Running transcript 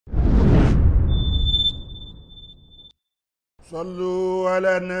صلوا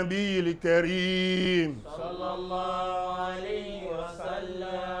على النبي الكريم صلى الله عليه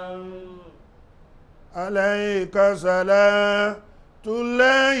وسلم. عليك صلاة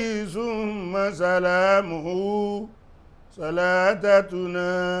الله ثم سلامه صلاة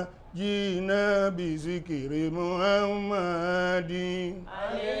تناجينا بذكر محمد.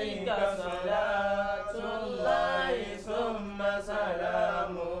 عليك صلاة الله ثم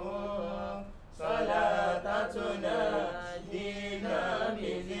سلامه صلاة تناجينا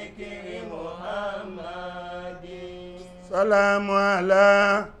بذكر محمد. سلام على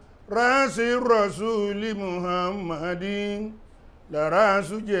رأس الرسول محمد لرأس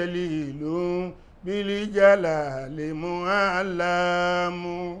جليل بالجلال معلم.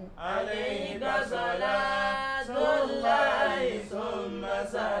 عليك صلاة الله ثم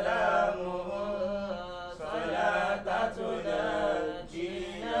سلامه صلاة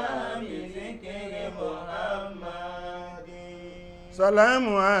تناجينا بذكر محمد. سلام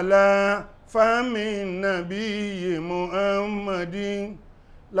على فم النبي محمد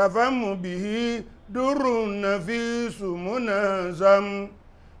لفم به در نفيس منظم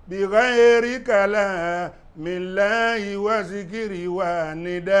بغير كلام الله وذكر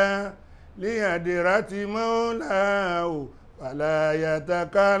وندى ليدرة مولاه فلا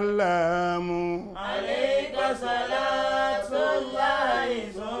يتكلم. عليك صلاة الله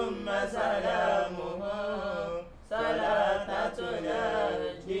ثم سلامه صلاة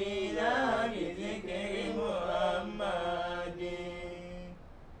تناجينا بذكر محمد.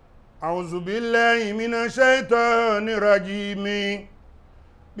 أعوذ بالله من الشيطان الرجيم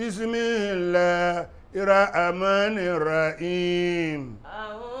بسم الله الرحمن الرحيم.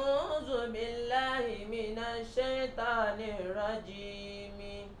 أعوذ بالله من الشيطان الرجيم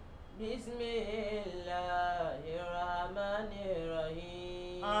بسم الله الرحمن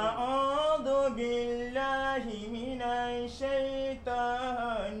الرحيم. أعوذ بالله من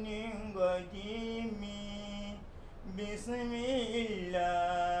الشيطان الرجيم بسم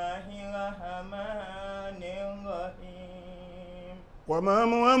الله الرحمن الرحيم. وما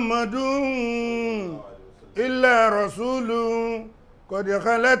محمد إلا رسول قد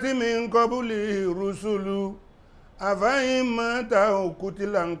خلت من قبله رسل أفإن مات أو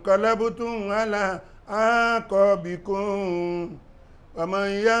قتل انقلبتم على أعقابكم ومن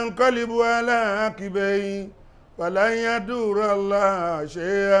ينقلب على عقبيه فلن يضر الله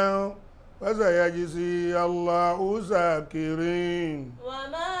شيئا فسيجزي الله الشاكرين.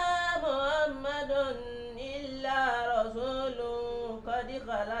 وما محمد إلا رسول قد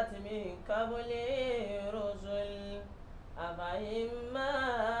خلت من قبله رسل أفإن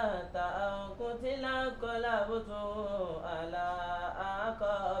مات أو قتل انقلبتم على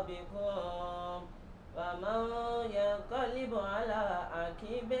أعقابكم ومن ينقلب على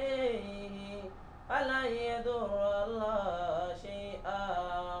عقبيه فلن يضر الله شيئا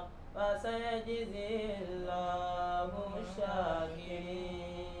فسيجزي الله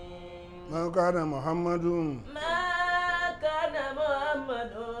الشاكرين. ما كان محمد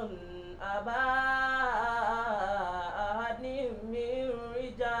أبا أحد من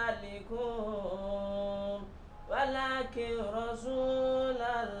رجالكم ولكن رسول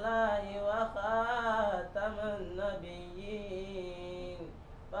الله وخاتم النبيين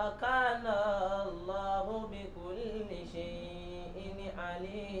وكان الله بكل شيء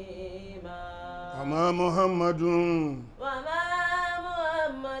عليما. وما محمد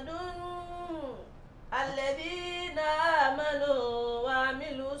الذين آمنوا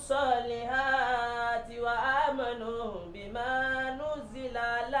وعملوا الصالحات وآمنوا بما نزل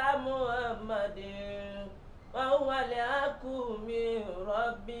على محمد وهو الحق من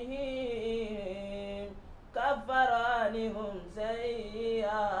ربهم كفر عنهم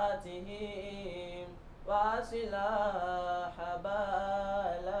سيئاتهم وأصلح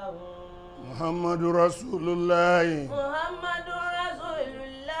بالهم. محمد رسول الله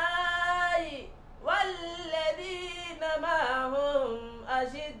والذين معهم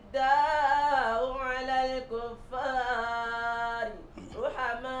أشداء على الكفار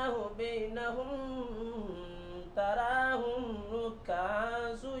رحماء بينهم تراهم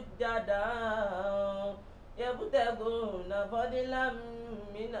ركعا سجدا يبتغون فضلا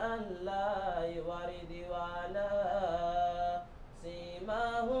من الله ورضوانا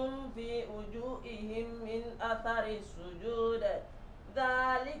سيماهم في وجوههم من أثر السجود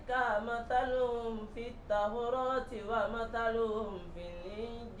ذلك مثلهم في التوراة ومثلهم في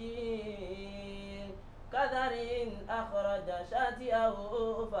الإنجيل كزرع أخرج شطأه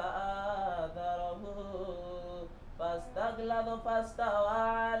فآزره فاستغلظ فاستوى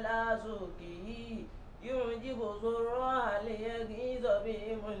على سوقه يعجب الزراع ليغيظ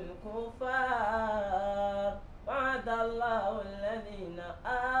بهم الكفار وعد وعد الله الذين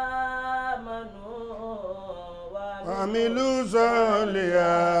آمنوا وعملوا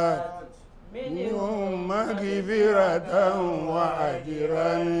الصالحات منهم مغفرة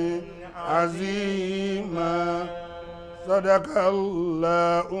وأجرا عظيما صدق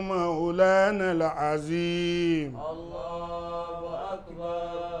الله مولانا العظيم. الله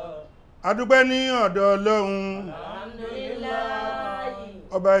أكبر. adúpẹ́ ní ọ̀dọ̀ Ọlọ́run. Alhamdulillah.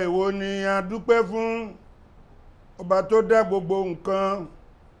 ọba èwo ni a dúpẹ́ fún? ọba tó dá gbogbo nǹkan,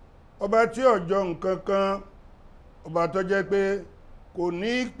 ọba tí ò jọ nǹkan kan, ọba tó jẹ́ pé kò ní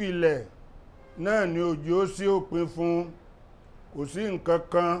ìpìlẹ̀, náà ni òjò sí òpin fún. kò sí nǹkan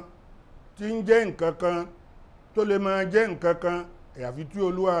kan tí ń jẹ́ nǹkan kan tó lè máa jẹ́ nǹkan kan àyàfi tí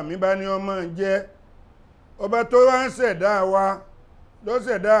Olúwa mi bá ní ó máa jẹ́. ọba tó wá ń ṣẹ̀dá wa ló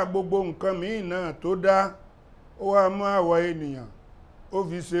ṣẹ̀dá gbogbo nǹkan míì náà tó dá, ó wá mú àwa ènìyàn ó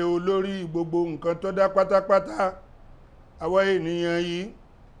fi ṣe olórí gbogbo nǹkan tó dá pátápátá. àwa ènìyàn yìí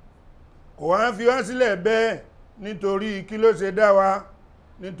kò wá fi wá sílẹ̀ bẹ́ẹ̀ nítorí kí ló ṣe dá wa,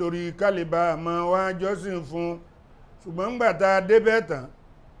 nítorí kálíbà àmọ́ wá jọ́sìn fún. ṣùgbọ́n ńgbà tá a débẹ̀ tán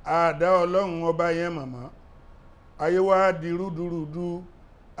a dá Ọlọ́run ọba yẹn mọ̀mọ́, ayé wa di rúdurùdu,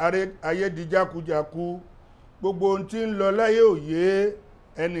 ayé di jákujàku, gbogbo ohun tí ń lọ láyé òye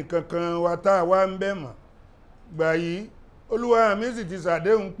ẹnìkankan wa tá a wá ń bẹ̀ mọ̀. gbà yìí Olúwa mi sì ti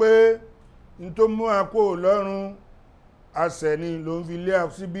ṣàdéhùn pé n tó mú akó lọ́rùn asẹ̀ni ló ń fi lé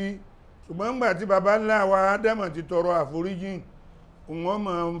síbí. ṣùgbọ́n ńgbà tí baba ńlá wa Ádámọ̀ ti tọrọ àforíjìn, wọ́n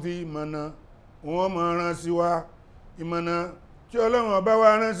máa ń fi ìmọ̀nà, wọ́n máa rán sí wa. ìmọ̀nà tí Ọlọ́run ọba wa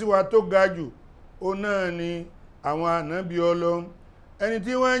rán sí wa tó ga jù, ó náà ni àwọn ànábì Ọlọ́run. ẹni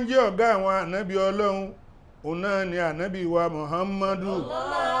tí wọ́n ń jẹ́ ọ̀gá àwọn ànábì Ọlọ́run, òun náà ni ànábì wa Muhammadu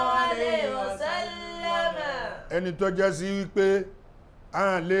sallallahu alayhi wa sallam. ẹni tó jẹ́ sí wípé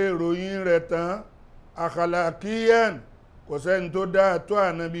a lè ròyìn rẹ̀ tán. àkàlàkíyàn kò sẹ́ni tó dáa tó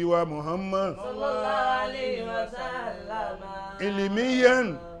ànábì wa Muhammad. sallallahu alayhi wa sallam. ìlìmíyàn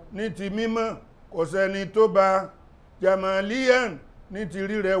ní ti mímọ́ kò sẹ́ni tó bá. jamaliyan ní ti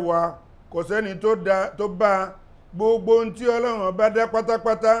rírẹwà kò sẹ́ni tó bá. gbogbo ohun tí Ọlọ́run bá dá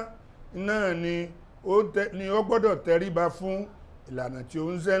pátápátá náà ni ó gbọ́dọ̀ tẹríba fún ìlànà tí ó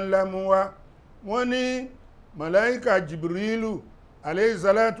ń ṣe ńlá mú wá. wọ́n ní màláíkà Jibrilu alayhi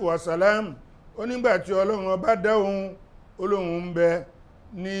salatu wasalam, ó nígbà tí Ọlọ́run bá dá ohun olóhun ń bẹ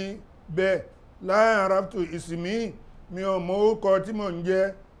ní bẹ́ẹ̀ láàrátù ìsìmí, mi ò mọ orúkọ tí mò ń jẹ́,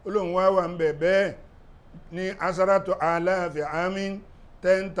 olóhun wá wà ń bẹ bẹ́ẹ̀ ní asaratu aláàfẹ́ amin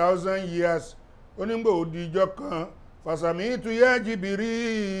 10,000 years. onígbò òdì ìjọ kan fàṣàmì ìtú yá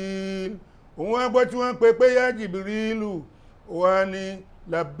Jibril, òun wá gbọ́ tí wọ́n pè yá Jibrilu, wá ní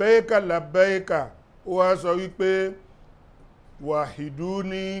labbaika labbaika, ó wá sọ wípé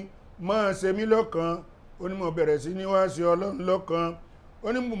wàhídúní, máa ṣe mí lọ́kan. ó ní mo bẹ̀rẹ̀ sí ní wá ṣe Ọlọ́run lọ́kan.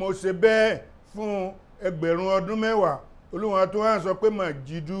 ó ní mo ṣe bẹ́ẹ̀ fún ẹgbẹ̀rún ọdún mẹ́wàá. Olúwa tó wá sọ pé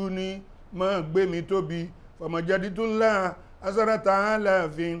màjídúní, máa gbé mi tóbi. fàmọ̀jádítúnlá asárata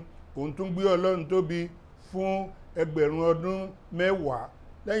aláàfin, òun tún gbé Ọlọ́run tóbi fún ẹgbẹ̀rún ọdún mẹ́wàá.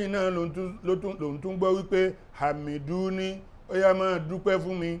 lẹ́yìn náà lòun tún gbọ́ wípé hamidúní, ó yá máa dúpẹ́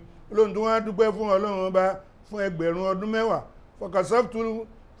fún mi. Olóhun tún wá dúpẹ́ fún Ọlọ́run ọba fún ẹgbẹ̀rún ọdún mẹ́wàá.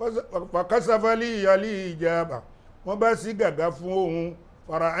 fàkásàfálì ìyálì ìjàbà, wọ́n bá sí gàgá fún òun.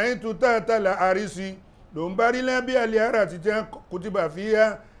 fara àìntú tààtàlà àrísí, lòun bá rí lábí àlẹ́ ara ti jẹ́ kùtìbà fíyà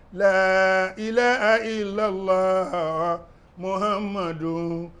la ilaha illallah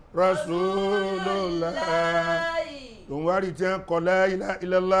muhammadun rasulullah. lòun wá rí tí wọ́n kọ la ilaha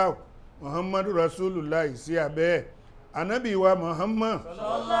illallah muhammadun rasulullah sí abẹ́ ànábì wa Muhammad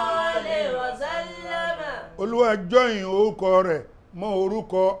sallallahu alayhi wa sallam. Olúwa jọyìn orúkọ rẹ̀ mọ́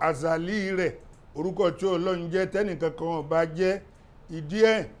orúkọ àzàlí rẹ̀, orúkọ tí Ọlọ́run jẹ́ tẹ́nìkankan ò bá jẹ́. ìdí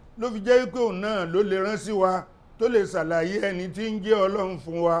ẹ̀ ló fi jẹ́ wípé òun náà ló lè rán sí wa, tó lè ṣàlàyé ẹni tí ń jẹ́ Ọlọ́run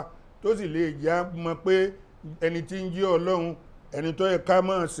fún wa, tó sì lè já mọ̀ pé ẹni tí ń jẹ́ Ọlọ́run, ẹni tó yẹ ká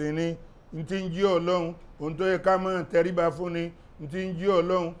máa sìn ni. ẹni tí ń jẹ́ Ọlọ́run, ohun tó yẹ ká máa tẹríba fún ni. ẹni tí ń jẹ́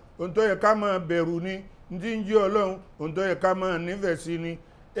Ọlọ́run, ohun tó yẹ ká máa bẹ̀rù ni. ẹni tí ń jẹ́ Ọlọ́run, ohun tó yẹ ká máa nífẹ̀ẹ́ sí ni.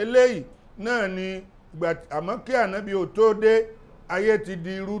 eléyìí náà ni àmọ́ kí ànábì ò tó dé, ayé ti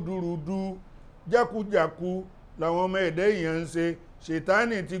di rúdurùdu, jákujàku làwọn ọmọ ẹ̀dẹ́ èèyàn ń ṣe.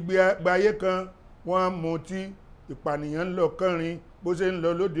 ṣètánì ti gbayé kan, wọ́n á mutí, ìpànìyàn ń lọ kánrin bó ṣe ń lọ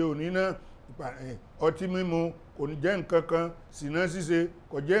lóde òní náà. ọtí mímu kò ní jẹ́ nǹkan kan, ṣìnà ṣíṣe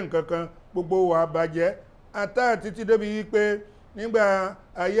kò jẹ́ nǹkan kan, gbogbo wa bàjẹ́. ata títí débi wípé nígbà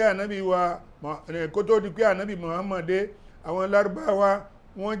ayé ànábì wa kó tó di pé ànábì Muhammad dé, àwọn lárúbáwá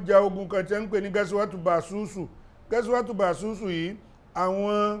wọ́n ja ogun kan tí wọ́n ń pè ní gẹ́síwátù bàṣúṣù. gẹ́síwátù bàṣúṣù yìí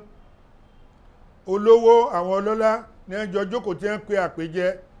àwọn olówó àwọn ọlọ́lá ní ẹjọ́ jókòó tí wọ́n pe àpèjẹ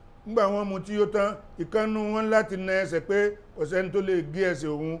nígbà wọn mu tí ó tán ìkànnù wọn láti na ẹsẹ̀ pé kò sẹ́ni tó lè gé ẹsẹ̀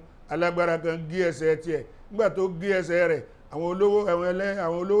òun alágbára kan gé ẹsẹ̀ tiẹ̀ nígbà tó gé ẹsẹ̀ rẹ̀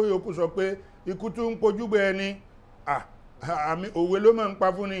àwọn olówó yòókù sọ pé ikú tún ń pojú bẹ ẹni àmì òwe ló máa ń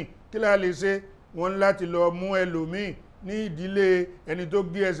pa fún ni kí la lè ṣe wọn láti lọ mú ẹlòmíì ní ìdílé ẹni tó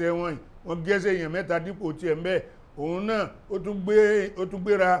gé ẹsẹ̀ wọn gé ẹsẹ̀ èèyàn mẹ́ta dípò tiẹ̀ ń bẹ́ẹ̀ òun náà ó tún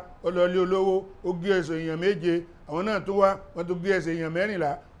gbéra ọlọ́lé olówó ó gé ẹsẹ̀ èèyàn méje àwọn náà tún wá wọ́n tún gé ẹsẹ̀ èèyàn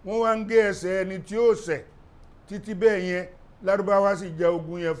mẹ́rìnlá wọ́n wá ń gé ẹsẹ̀ ẹni tí ó ṣẹ̀ títí bẹ́ẹ̀ yẹn lárúbáwá sì jẹ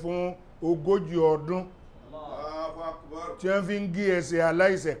ogun yẹn fún 40 ọdún tí wọ́n fi ń gé ẹsẹ̀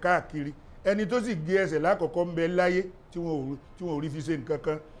aláìṣẹ̀ káàkiri ẹni tó sì gé ẹsẹ̀ lákọ̀ọ́kọ́ ń bẹ láyé tí wọ́n ò rí fi ṣe nǹkan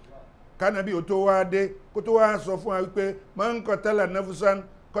kan kánábì ó tó wá dé kó tó wá sọ fún wa wípé man qatala nafsan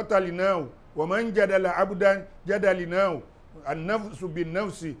qatalnahu wa man jadala abdan jadalnahu an-nafsu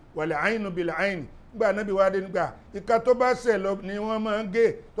bin-nafsi wal-'aynu bil-'ayni nígbà anábì wá dé nígbà ìka tó bá ṣẹ̀ lọ ni wọ́n máa ń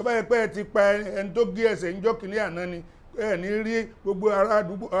gé tó bá yẹ pé ẹ ti pa ẹni tó gé ẹsẹ̀ níjọ́ kìíní àná ni ẹ ní rí gbogbo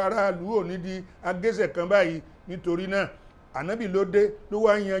aráàlú ò ní di agẹ́sẹ̀ kan báyìí nítorí náà anábì ló dé ló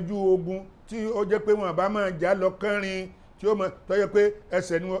wá yanjú ogun tí ó jẹ́ pé wọn bá máa jà lọ kẹrin tí ó mọ tó yẹ pé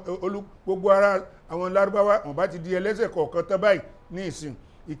ẹsẹ̀ ni gbogbo ara àwọn lárúbáwá wọn bá ti di ẹlẹ́sẹ̀ kọ̀ọ̀kan tán báyìí ní ìsìn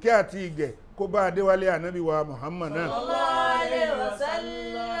ìkẹ́ àti ìgẹ̀ kó bá adéwálé anábì wa Muhammad náà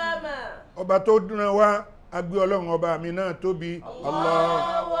ọba tó dúnra wá agbé ọlọ́run ọba mi náà tóbi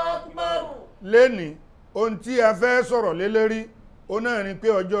Allahu Akbar lẹ́ni ohun tí a fẹ́ sọ̀rọ̀ lé lérí ó náà ni pé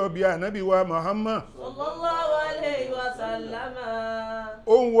ọjọ́ bí ànábì wa Muhammad sallallahu alayhi wa sallam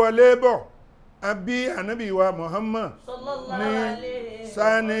ó ń wọlé bọ̀ àbí ànábì wa Muhammad ní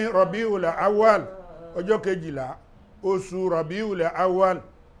sáni Rabiul Awwal ọjọ́ 12 oṣù Rabiul Awwal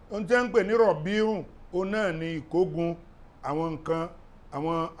ohun tí a ń pè ní Rabiu ó náà ni ìkógun àwọn nǹkan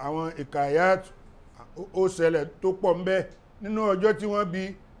àwọn ìkàyàt ó ṣẹlẹ̀ tó pọ̀ ń bẹ nínú ọjọ́ tí wọ́n bí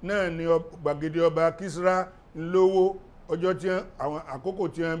náà ni gbàgede ọba Kisra ńlówó ọjọ́ tí àwọn àkókò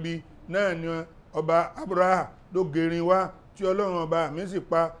tí wọ́n bí náà ni ọba Abraha ló gẹ̀rin wá tí ọlọ́run ọba mi sì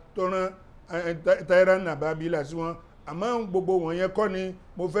pa tó rán Tairana Babila sí wọn àmọ́ gbogbo wọ̀nyẹn kọ́ ni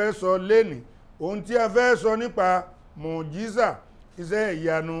mo fẹ́ sọ lẹ́nìí ohun tí a fẹ́ sọ nípa mùjísà iṣẹ́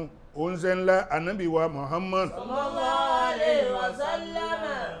ìyanu oúnjẹ ńlá ànábì wa Muhammad sallallahu alayhi wa sallam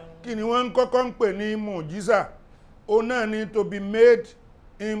kí ni wọ́n kọ́kọ́ ń pè ní mùjísà ó náà ni to be made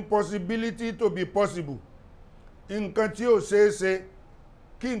impossibility to be possible nǹkan tí ó ṣeéṣe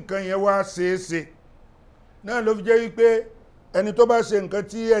kí nǹkan yẹn wá ṣeéṣe náà ló fi jẹ́ wípé ẹni tó bá ṣe nǹkan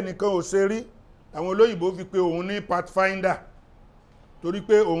tí ẹnìkan ò ṣe rí àwọn olóyìnbó fi pé òun ní pathfinder torí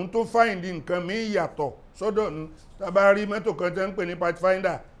pé òun tó find nǹkan míì yàtọ̀ sọ́dọ̀ ní tàbá rí mọ́tò kan tẹ́ ń pè ní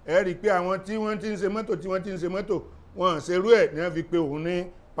pathfinder ẹ rí pé àwọn tí wọ́n ti ń ṣe mọ́tò wọ́n ṣerú ẹ̀ ní wọ́n fi pé òun ní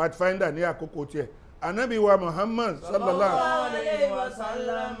pathfinder ní àkókò tiẹ̀ ànábì wa Muhammad sallallahu alayhi wa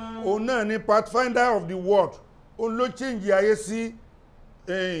sallam òun náà ni pathfinder of the world òun ló change ayé sí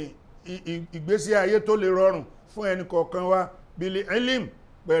ìgbésí ayé tó lè rọrùn fún ẹnì kọ̀ọ̀kan wa bíi ilim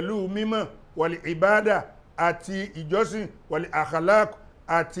pẹ̀lú mímọ̀ wàlì ìbádà àti ìjọsìn wàlì akhlaq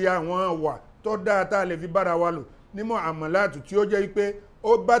àti àwọn wà tó dáa tá a lè fi bára wa lò nímọ̀ àmàlàtù tí ó jẹ́ pé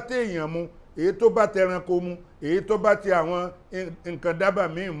ó bá téèyàn mu èyí tó bá tẹranko mu èyí tó bá ti àwọn nǹkan dábàá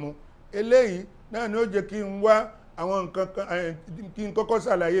míì mu eléyìí náà ni ó jẹ́ kí n wá àwọn nǹkan kan kí n kọ́kọ́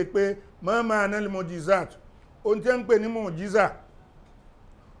ṣàlàyé pé mama anel mojizat ohun tí ń pè ní mojiza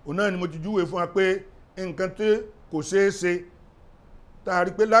òun náà ni mo ti júwe fún wa pé nǹkan tí kò ṣeé ṣe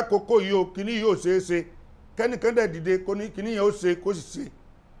tààrí pé lákòókò yìí ó kíní yóò ṣeé ṣe kẹ́nìkan dẹ̀ dìde kó ní kíní yẹn ó ṣe kó sì ṣe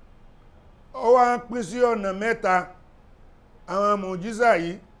ó wá pín sí ọ̀nà mẹ́ta àwọn mojiza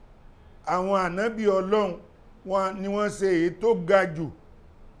yìí àwọn ànábì ọlọ́run ni wọ́n ṣe èyí tó ga jù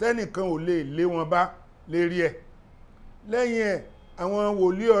tẹ́nìkan ò lè lé wọn bá lérí ẹ̀ lẹ́yìn ẹ̀ àwọn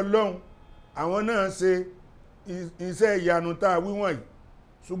wòlíì ọlọ́run àwọn náà ṣe iṣẹ́ ìyanu tá a wí wọ̀nyí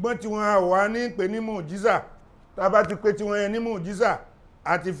ṣùgbọ́n tí wọ́n wà ní pè ní mùjísà tá a bá ti pè tí wọ́n yẹn ní mùjísà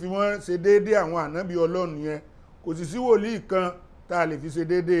àti fi wọ́n ṣe déédéé àwọn ànábì ọlọ́run yẹn kò sì sí wòlíì kan tá a lè fi ṣe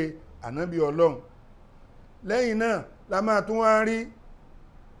déédéé ànábì ọlọ́run lẹ́yìn náà la máa tún wá rí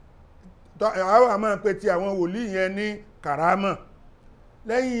àwọn àmọ́ pé ti àwọn wòlíì yẹn ní kàrámà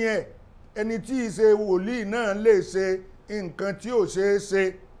lẹ́yìn yẹn ẹni tí í ṣe wòlíì náà lè ṣe nǹkan tí ò ṣeé ṣe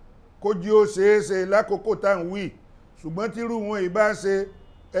kójú ó ṣeé ṣe lákòókò tá ń wí ṣùgbọ́n tírú wọn ìbá ṣe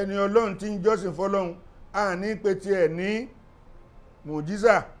ẹni ọlọ́run tí ń jọ́sìn fọlọ́run a ní pé tiẹ̀ ní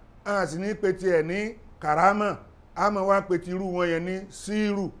mùjísà a sì ní pé tiẹ̀ ní kàrámà a máa wá pé tirú wọn yẹn ní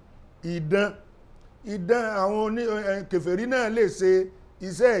síírù idán àwọn kèfèrí náà lè ṣe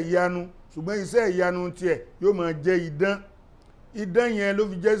iṣẹ́ ìyanu ṣùgbọ́n iṣẹ́ ìyanu tiẹ̀ yóò máa jẹ́ idán yẹn ló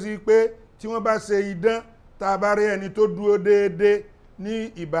fi jẹ́ sí pé tí wọ́n bá ṣe idán tá a bá rí ẹni tó dúró déédéé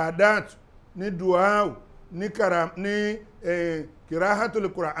ní ibadat ní duaw ní kirahatul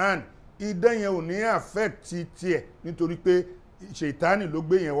Qur'an idán yẹn ò ní affect tiẹ̀ nítorí pé ṣètánì ló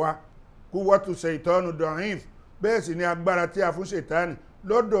gbé yẹn wá quwwatu ṣètánù da'if bẹ́ẹ̀ sì ni agbára tí a fún ṣètánì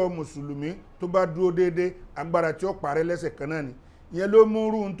lọ́dọ̀ mùsùlùmí tó bá dúró déédéé agbára tí ó parẹ́ lẹ́sẹ̀ kan náà ni ìyẹn ló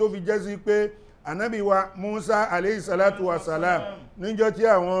mú rú tó fi jẹ́ sí pé ànábì wa Musa aleyhi salatu wa salam níjọ́ tí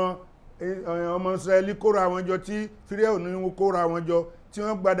àwọn ọmọ Ísírẹ́lì kóra wọn jọ tí Fíráò ní kóra wọn jọ tí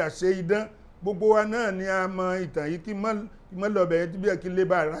wọ́n gbadà ṣe idán gbogbo wa náà ni a mọ ìtàn yìí kí mọ́lọ́bẹ̀ yẹn tí bí ẹ kí lè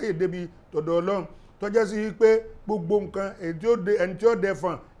bá ráyè débi tọ̀dọ̀ Ọlọ́run tọ́jọ́ sí pé gbogbo nǹkan ẹni tí ó dẹ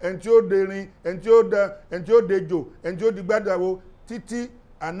fọ̀n ẹni tí ó dẹrin ẹni tí ó dejò ẹni tí ó di gbádàwó títí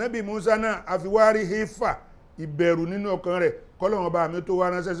ànábì Musa náà àfiwárí hífà ìbẹ̀rù nínú ọkàn rẹ̀ kọ́lọ́wọ́n bá mi tó wá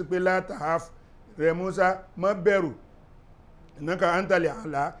ránṣẹ́ sí pé látàáf rẹ̀ Musa má bẹ̀rù ìnáka àǹtàlẹ̀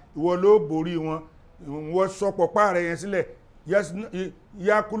àlá ìwọ ló borí wọn wọ́n sọpọ̀ páàrẹ̀ yẹn sílẹ̀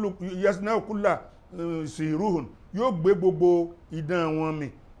yasinaukula siruhun yóò gbé gbogbo idán wọn mì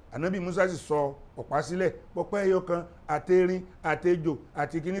ànábì Musa sì sọ ọ̀pá sílẹ̀ pọ̀pẹ́ ẹyọ kan àtẹrin àtejò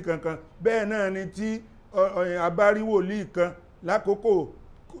àti kíní kankan bẹ́ẹ̀ náà ni tí abárí wòlíì kan lákòókò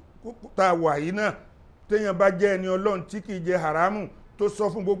tá a wà yìí náà téèyàn bá jẹ́ ẹni Ọlọ́run tí kìí jẹ haramu tó sá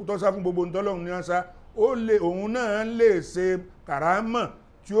fún gbogbo ntọ́lọ́run ní ọ̀sá òun náà lè ṣe kàrámọ̀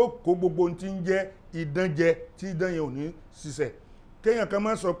tí ó kó gbogbo tí ń jẹ́ ìdánjẹ tí ìdán yẹn ò ní ṣiṣẹ́ kéèyàn kan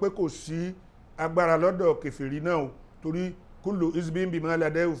máa sọ pé kò sí agbára lọ́dọ̀ kèfèrí náà o torí kúlù isbin bima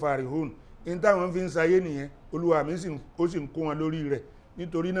ladayhi farihun in táwọn fi ń sayé nìyẹn Olúwa mi ó sì ń kó wọn lórí rẹ̀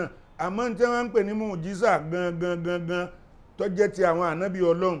nítorí náà àmọ́ tí wọ́n ń pè ní mùjísà gangan tó jẹ́ ti àwọn ànábì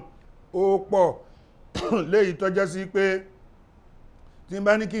Ọlọ́run ó pọ̀ léyìí tó jẹ́ sí pé tí n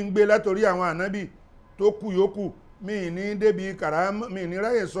bá ní kí n gbé látorí àwọn ànábì tó kù yòókù mi ní débi kàrámà mi ní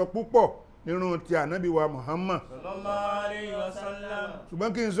ráyè sọ púpọ̀ nínú ti ànábì wa Muhammad sallallahu alayhi wa sallam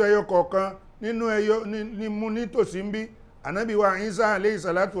ṣùgbọ́n kí n sọ ẹyọ kọ̀ọ̀kan nínú ẹyọ ní mú nítòsí ń bí ànábì wa Isa alayhi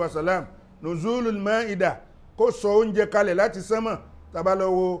salatu wa salam nuzulul maida kó sọ oúnjẹ kalẹ̀ láti sánmọ̀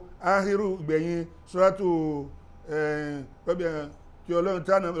tabalọ́wọ́ ahiru ìgbẹ̀yìn suratu tí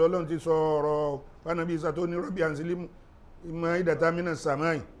Ọlọ́run ti sọ ọ̀rọ̀ fánàbí Isa tó ní rọ́bì ansilimu maidata minas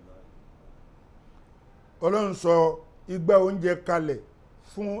samai Ọlọ́run sọ igbá oúnjẹ kalẹ̀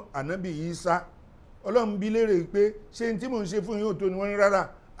fún ànábì Isa Ọlọ́run bi léèrè pé ṣé tí mò ń ṣe fún yóò tó ní wọ́n ní rárá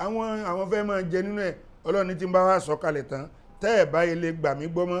àwọn fẹ́ máa jẹ nínú ẹ̀ Ọlọ́run ní tí ń bá wá sọ kalẹ̀ tán tẹ́ ẹ̀ báyìí lè gbà mí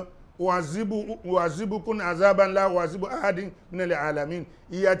gbọ́mọ́ wàzíbù kún azábánlá wàzíbù ahadin minal alamin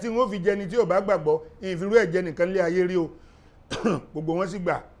ìyà tí wọ́n fi jẹni tí ò bá gbàgbọ́ ìfirú ẹ̀ jẹ nìkan lé ayé rí o gbogbo wọn sì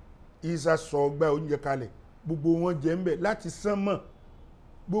gbà Isa sọ gbá oúnjẹ kalẹ̀ gbogbo wọn jẹ ń bẹ̀ láti sánmọ̀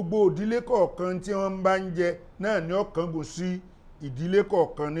gbogbo ìdílé kọ̀ọ̀kan tí wọ́n bá ń jẹ náà ní ọ̀kan gùn sí ìdílé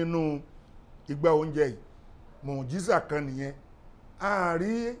kọ̀ọ̀kan nínú igbá oúnjẹ yìí mùjísà kan nìyẹn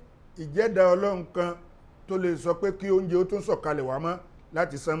ààrí ìjẹ́dá Ọlọ́run kan tó lè sọ pé kí oúnjẹ ó tún sọ̀kalẹ̀ wá mọ́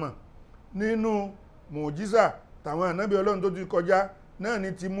láti sánmọ̀ nínú mùjísà tàwọn ànábì Ọlọ́run tó ti kọjá náà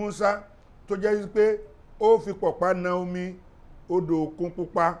ni ti Musa tó jẹ́ pé ó fi pọ̀pá na omi odò òkun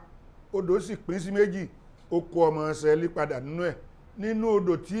pupa odò sì pín sí méjì ó kó ọmọ Ísírẹ́lì padà nínú ẹ̀ nínú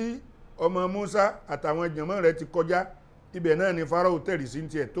odò tí ọmọ Musa àtàwọn ìjọmọ́ rẹ̀ ti kọjá ibẹ̀ náà ni Fáráò tẹ̀rì sí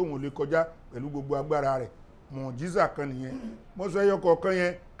tiẹ̀ tóun ò lè kọjá pẹ̀lú gbogbo agbára rẹ̀ mùjísà kan nìyẹn mo sọ ẹyọ kọ̀ọ̀kan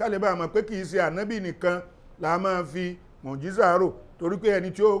yẹn ká lè bá a mọ̀ pé kì í ṣe ànábì nìkan là máa fi mùjísà rò torí pé ẹni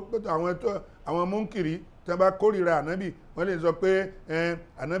tí àwọn múnkìrí tí wọ́n bá kórìíra ànábì wọ́n lè sọ pé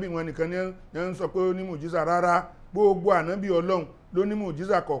ànábì wọn nìkan ní ń sọ pé ó ní mùjísà rárá gbogbo ànábì Ọlọ́run ló ní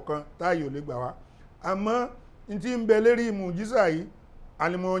mùjísà kọ̀ọ̀kan táyò lè gbà wá àmọ́ n tí ń bẹ lérí mùjísà yìí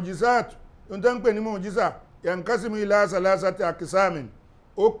alimujisat ohun tó ń pè ní mùjísà yankasimu ila salasati akisamin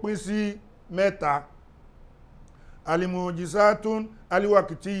ó pín sí mẹ́ta alimujisatun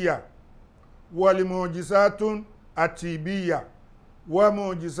aliwakitiya walimujisatun atibiya wa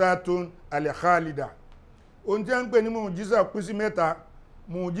mujisatun alikhalida ohun tí a ń pè ní mùjísà pín sí mẹ́ta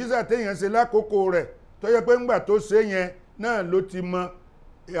mùjísà téèyàn ṣe lákòókò rẹ̀ tó yẹ pé ńgbà tó ṣe yẹn náà ló ti mọ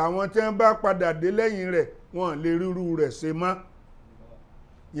àwọn tí wọ́n bá padà dé lẹ́yìn rẹ̀ wọ́n lè ríru rẹ̀ ṣe mọ́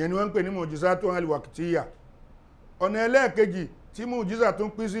ìyẹn ni wọ́n ń pè ní mùjísàtun aliwakitiya ọ̀nà ẹlẹ́ẹ̀kejì tí mùjísà tún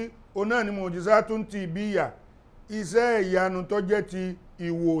pín sí òun náà ni mùjísàtun tibiyya iṣẹ́ ìyanu tó jẹ́ ti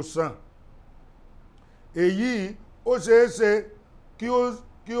ìwòsàn èyí ó ṣeé ṣe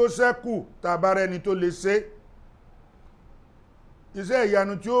kí ó ṣẹ́kù tàbárẹni tó lè ṣe iṣẹ́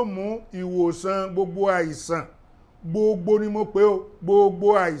ìyanu tí ó mú ìwòsàn gbogbo àìsàn gbogbo ni mo pè ó gbogbo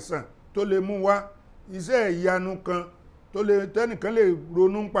àìsàn tó lè mú wá iṣẹ́ ìyanu kan tó lè tẹ́nìkan lè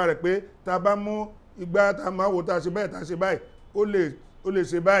ronú pa rẹ̀ pé ta bá mú igbá ta máa wò ta ṣe báyìí ta ṣe báyìí ó lè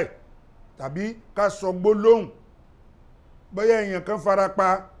ṣe báyìí tàbí ká sọ gbólóhùn bóyá èèyàn kan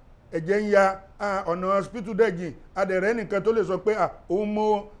farapa ẹ̀jẹ̀ ń ya ọ̀nà hospital dẹ̀jìn adẹ̀rẹ́ nìkan tó lè sọ pé òun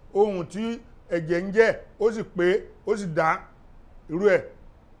mọ ohun tí ẹ̀jẹ̀ ń jẹ́ ó sì pé ó sì dá irú ẹ̀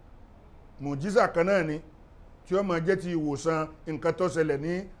mùjísà kan náà ni tí ó máa jẹ́ ti ìwòsàn nǹkan tó ṣẹlẹ̀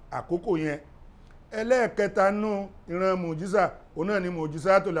ní àkókò yẹn. ẹlẹ́ẹ̀kẹta nú ìran mùjísà òun náà ni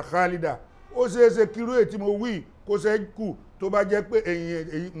mùjísà tó lè khalida ó ṣeéṣe kírú èyí tí mo wí kó ṣẹ́kù tó bá jẹ́ pé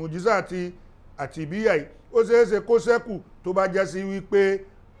èyí mùjísà àti ìbíyà yìí ó ṣeéṣe kó ṣẹ́kù tó bá jẹ́ sí wípé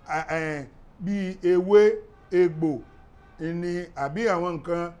bí ewé egbò ni àbí àwọn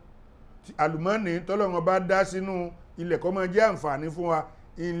nǹkan àlùmọ́nì tọ́lọ́run bá dá sínú ilẹ̀ kó máa jẹ́ àǹfààní fún wa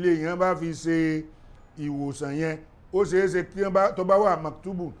ilé yẹn bá fi ṣe ìwòsàn yẹn ó ṣeéṣe kí tó bá wà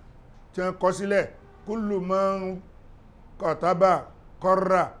maktubu tí wọ́n kọ sílẹ̀ kullu man kataba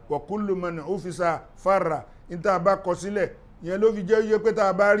qarra wa kullu man ufisa farra níta bá kọ sílẹ̀ yẹn ló fi jẹ́ pé tá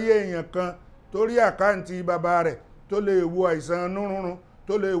a bá rí èèyàn kan tó rí àkáǹtì bàbá rẹ̀ tó lè wo àìsàn nírúnrún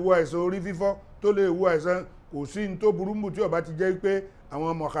tó lè wo àìsàn orí fífọ́ tó lè wo àìsàn kò sí ní tó burú mú tí ó bá ti jẹ́ pé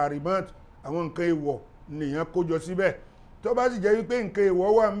àwọn mọ̀kàrìmọ́t àwọn nǹkan èèwọ̀ nìyẹn kójọ síbẹ̀ tó bá sì jẹ́ wípé nǹkan èèwọ̀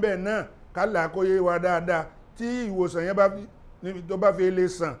wà ń bẹ̀ náà kálà kó yé wa dáadáa tí ìwòsàn yẹn tó bá fi lè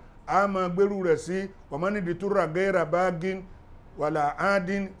sàn á máa gbèrú rẹ̀ sí wàmánìdì túrà gẹ́rà bágín wàlà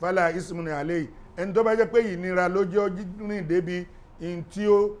ádín fàlà ismuni àlẹ́ ẹni tó bá jẹ́ pé ìnira ló jẹ́ rìn débi in tí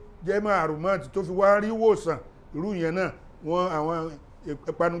ó jẹ́ màrùmọ́t tó fi wá rí wòsàn irú yẹn náà wọn àwọn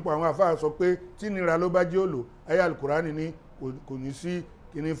ìpanupọ̀ àwọn àfáà sọ pé tí ìnira ló bá jẹ́ òlò ayé alukurani ní kò ní sí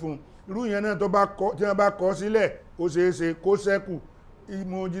kíní fún irú yẹn náà tí wọ́n bá kọ sílẹ̀ ó ṣeéṣe kó ṣẹ́kù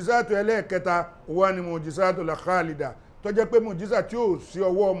mùjísàtò ẹlẹ́ẹ̀kẹta wà ní mùjísàtò la khalida tó jẹ́ pé mùjísà tí ò sí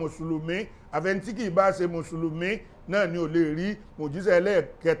ọwọ́ mùsùlùmí àfẹnití kì í bá ṣe mùsùlùmí náà ni ò lè rí mùjísà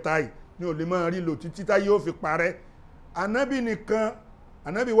ẹlẹ́ẹ̀kẹta yìí ni ò lè máa rí lò títí táyé ó fi parẹ́ ànábì nìkan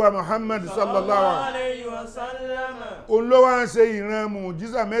ànábì wa Muhammad sallallahu alayhi wa sallam òun ló wá ń ṣe ìran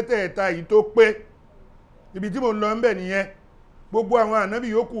mùjísà mẹ́tẹ̀ẹ̀ta yìí tó pé ibi tí mo ń lọ ń bẹ̀ nìyẹn gbogbo àwọn ànábì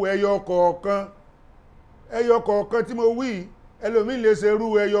yòókù ẹyọ kọ̀ọ̀kan tí mo wí ẹlòmí lè ṣe irú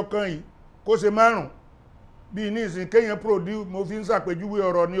ẹyọ kan yìí kó ṣe márùn bí ní ìsìn kéèyàn produce mo fi ń ṣàpèjúwe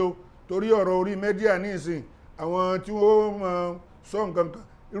ọ̀rọ̀ ni o torí ọ̀rọ̀ orí mẹ́díà ní ìsìn àwọn tí wọ́n mọ̀ sọ nǹkan kan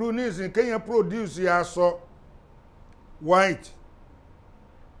irú ní ìsìn kéèyàn produce aṣọ white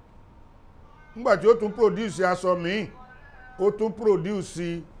nígbàtí ó tún produce aṣọ míì ó tún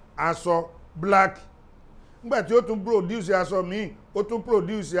produce aṣọ black nígbàtí ó tún produce aṣọ míì ó tún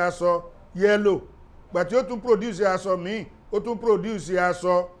produce aṣọ yellow nígbàtí ó tún produce aṣọ míì ó tún produce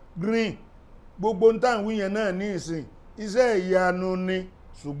aṣọ green gbogbo ń tàn wí yẹn náà ní ìsìn iṣẹ́ ìyanu ni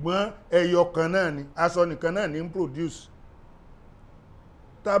ṣùgbọ́n ẹyọ kan náà ni aṣọ nìkan náà ní ń produce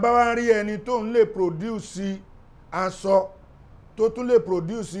tá bá wá rí ẹni tó ń lè produce aṣọ tó tún lè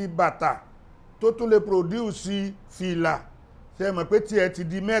produce bàtà tó tún lè produce fìlà ṣe mọ̀ pé tí ẹ ti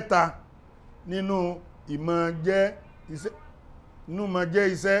di mẹ́ta nínú ìmọ̀ jẹ́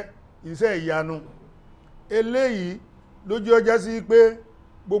iṣẹ́ ìyanu eléyìí lójú ọjọ́ sí pé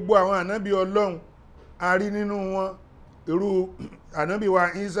gbogbo àwọn ànábì ọlọ́run a rí nínú wọn irú ànábì wa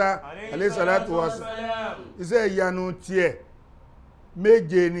Isa alayhi salatu wassalam iṣẹ́ ìyanu tiẹ̀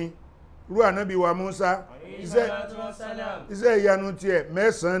méje ni irú ànábì wa Musa iṣẹ́ ìyanu tiẹ̀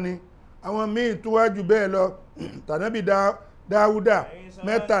mẹ́sàn-án ni àwọn míì tún wá jù bẹ́ẹ̀ lọ tànábì Dáúdà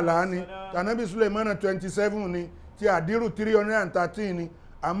mẹ́tàlá ni tànábì Sulemana 27 ni ti àdírù 313 ni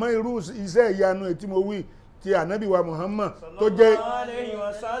àmọ́ irú iṣẹ́ ìyanu ètí mo wí ti ànábì wa Muhammad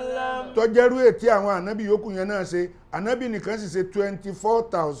tó jẹ́rú ètí àwọn ànábì yòókù yẹn náà ṣe ànábì nìkan sì ṣe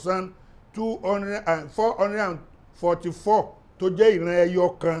 24,444 tó jẹ́ ìran ẹyọ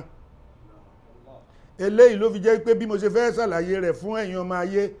kan eléyìí ló fi jẹ́ pé bí mo ṣe fẹ́ ṣàlàyé rẹ̀ fún ẹ̀yin ọmọ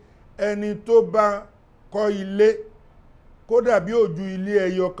ayé ẹni tó bá kọ́ ilé kódà bí ojú ilé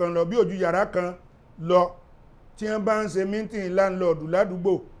ẹyọ kan lọ bí ojú yàrá kan lọ tí wọ́n bá ń ṣe mítìn láńlọ́ọ̀dù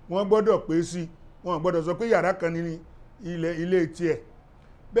ládùúgbò wọ́n gbọ́dọ̀ pé sí wọ́n gbọ́dọ̀ sọ pé yàrá kan ní ilé tiẹ̀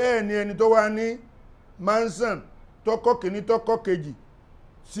bẹ́ẹ̀ ni ẹni tó wá ní mansion tọ́kọ́ kìíní tọ́kọ́ kejì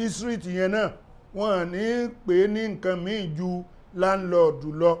sí street yẹn náà wọ́n ní pé ní nǹkan míì ju láńlọ́ọ̀dù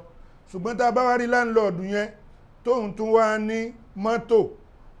lọ ṣùgbọ́n tá a bá wá rí láńlọ́ọ̀dù yẹn tóun tún wá ní mọ́tò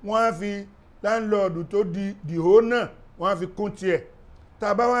wọ́n á fi láńlọ́ọ̀dù tó di dìhó náà wọ́n á fi kún tiẹ̀ tá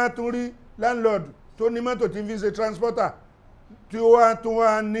a bá wá tún rí láńlọ́ọ̀dù tó ní mọ́tò tí fi ṣe transporter tí ó wá tún wá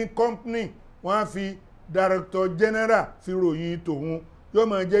ní company wọ́n á fi director general fi ròyìn tòun yóò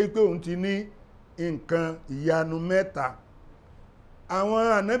máa jẹ́ pé òun ti ní nǹkan ìyanu mẹ́ta àwọn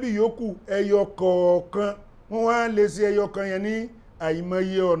ànábì yòókù ẹyọ kọ̀ọ̀kan wọ́n wá lè ṣe ẹyọ kan yẹn ní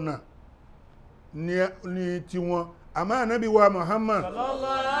àìmọye ọ̀nà ní tiwọn àmọ́ ànábì wa Muhammad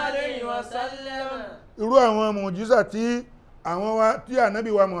sallallahu alayhi وسلم irú àwọn mùjísà tí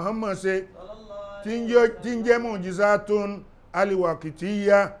ànábì wa Muhammad ṣe tí ń jẹ́ mùjísà tún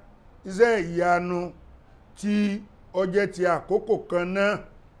aliwakitiya iṣẹ́ ìyanu tí ó jẹ́ ti àkókò kan náà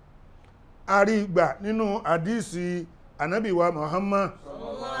a rí gbà nínú àdísì ànábì wa Muhammad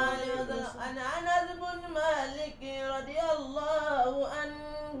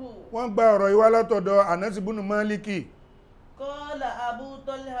wọ́n gba ọ̀rọ̀ yìí wá látọ̀dọ̀ Anas ibn Maliki. Qala Abu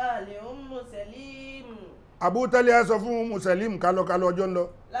Talha li Salim. Abu Talha sọ fún Salim kálọ̀kálọ̀ ọjọ́ ń lọ.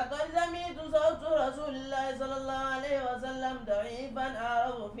 Laqad sami'tu sawta Rasulillahi sallallahu alayhi wa sallam da'ifan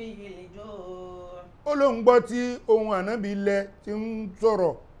a'rafu fihi al-ju'. Ó lóun gbọ́ tí ohun ànábì lẹ ti ń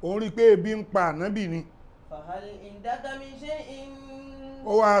sọ̀rọ̀ òun rí pé ebi ń pa ànábì ni. Fahal indaka min shay'in.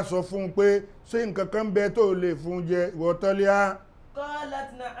 Ó wá sọ fún un pé ṣé nǹkan kan bẹ tó lè fún jẹ ìwọ Talha. Qalat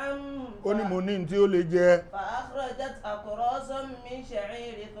na'am. Ó ní mo ní tí ó lè jẹ. Fa akhrajat aqrasan min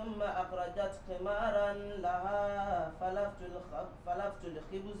sha'iri thumma akhrajat qimaran laha falaftu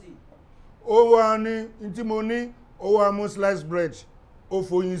al-khibzi. Ó wá ní tí mo ní ó wá mú sliced bread ó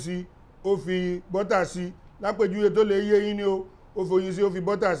foyín sí ó fi bọ́tà sí lápèjúwe tó lè yé yín ni ó foyín sí ó fi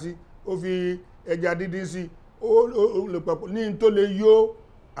bọ́tà sí ó fi ẹja dídín sí ó lè pàpọ̀ ní tó lè yó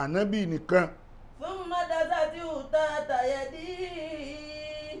ànábì nìkan. ثم دزته تحت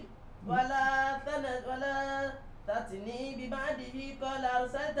يدي ولا تتني ببعده قال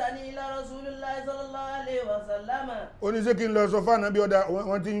أرسلتني إلى رسول الله صلى الله عليه وسلم. Ó ní ṣé kí n lọ sọ fún ànábì ọ̀dà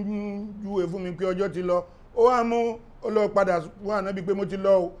wọ́n ti ń júwe fún mi pé ọjọ́ ti lọ ó wá mú ó lọ padà fún ànábì pé mo ti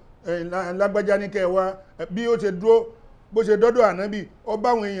lọ lágbájá ní kẹwàá bí ó ṣe dúró bó ṣe dọ́dọ̀ ànábì ó bá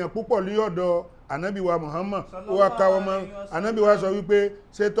àwọn èèyàn púpọ̀ ní ọ̀dọ̀ ànábì wa Muhammad ó wá káwọ́ mọ́ ànábì wa sọ wípé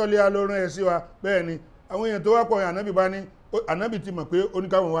ṣé Talha ló rán ẹ sí wa bẹ́ẹ̀ ni àwọn èèyàn tó wá pọ̀ ànábì bá ní ànábì ti mọ̀ pé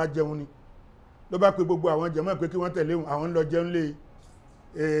oníkàwọn wa jẹun ni ló bá pe gbogbo àwọn jẹmọ́ pé kí wọ́n tẹ̀lé àwọn ń lọ jẹun lé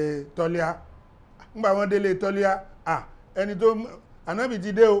Talha ńgbà wọ́n délé Talha ẹni tó ànábì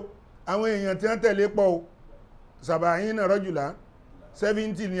ti dé o àwọn èèyàn tí wọ́n tẹ̀lé pọ̀ o sàbàáyín rajula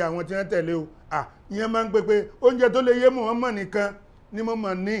 70 ni àwọn tí wọ́n tẹ̀lé o ìyẹn máa ń pè pé oúnjẹ tó lè yé Muhammad nìkan ni mo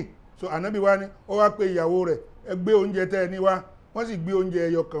mọ̀ ní so ànábì wa ni ó wá pe ìyàwó rẹ̀ ẹ gbé oúnjẹ tẹ́ ẹ ní wá wọ́n sì gbé oúnjẹ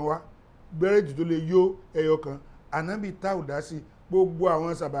ẹyọ kan wá bẹ́rẹ̀dì tó lè yó ẹyọ kan ànábì tá ò dá sí gbogbo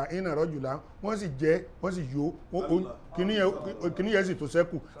àwọn sàbà iná rọ́jùlá wọ́n sì jẹ wọ́n sì yó kìíní yẹn sì tó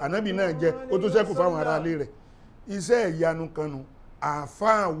sẹ́kù ànábì náà jẹ ó tó sẹ́kù fáwọn ará ilé rẹ̀ iṣẹ́ ìyanu kanu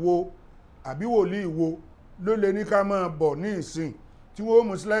àáfàá wo àbí wòlíì wo ló lè ní ká máa bọ̀ ní ìsìn tí wọ́n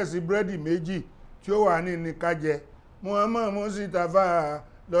mú síláìsì búrẹ́dì méjì tí ó wà ní ká jẹ Muhammad Mustapha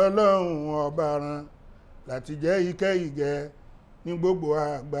lọ́lọ́run ọba ran láti jẹ́ ìkẹ́ ìgẹ́ ní gbogbo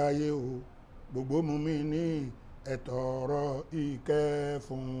àgbáyé o gbogbo mùmínì ẹ̀tọ́ ọ̀rọ̀ ìkẹ́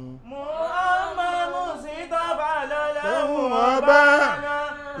fún. Muhammad Mustapha lọ́lọ́run ọba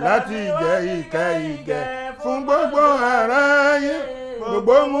láti jẹ́ ìkẹ́ ìgẹ́ fún gbogbo aráyé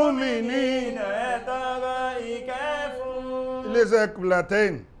gbogbo mùmínì ẹ̀tọ́ ọ̀rọ̀ ìkẹ́ fún. iléeṣẹ́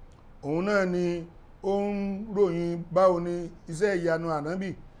Qiblatayn òun náà ni ó ń ròyìn báwo ni iṣẹ́ ìyanu ànábì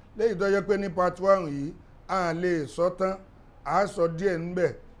lẹ́yìn tó yẹ pé ní part 1 yìí a lè sọ tán a sọ díẹ̀ níbẹ̀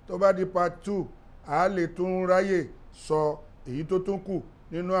tó bá di part 2 a lè tún ráyè sọ èyí tó tún kù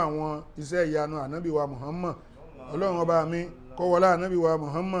nínú àwọn iṣẹ́ ìyanu ànábì wa Muhammad ọlọ́run ọba mi kó wọlá ànábì wa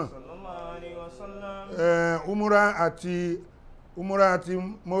Muhammad umura àti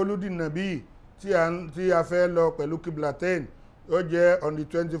mauludi nabi tí a fẹ́ lọ pẹ̀lú Qiblatyn ó jẹ́ on the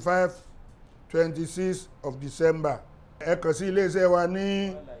 26 of December ẹ kàn sí iléeṣẹ́ wa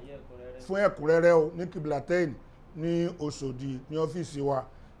ní fún ẹ̀kúnrẹ́rẹ́ o ní Qiblatyn ní Òṣòdì ní ọ́fíìsì wa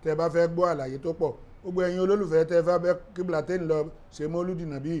tẹ́ bá fẹ́ gbọ́ àlàyé tó pọ̀ gbogbo ẹ̀yin olólùfẹ́ tẹ́ fẹ́ bẹ́ Qiblatyn lọ ṣe mọ́lúdì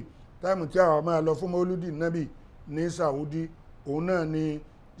nàbí táìmù tí àwọn máa lọ fún mọ́lúdì nàbí ní Saudi òun náà ní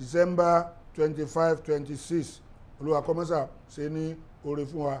December 25-26 Olúwa kó máa ṣe ní oore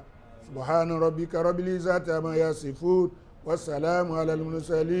fún wa subhana rabbika rabbil izzati amma yasifun wassalamu ala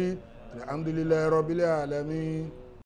al-mursalin alhamdulillahi rabbil alamin.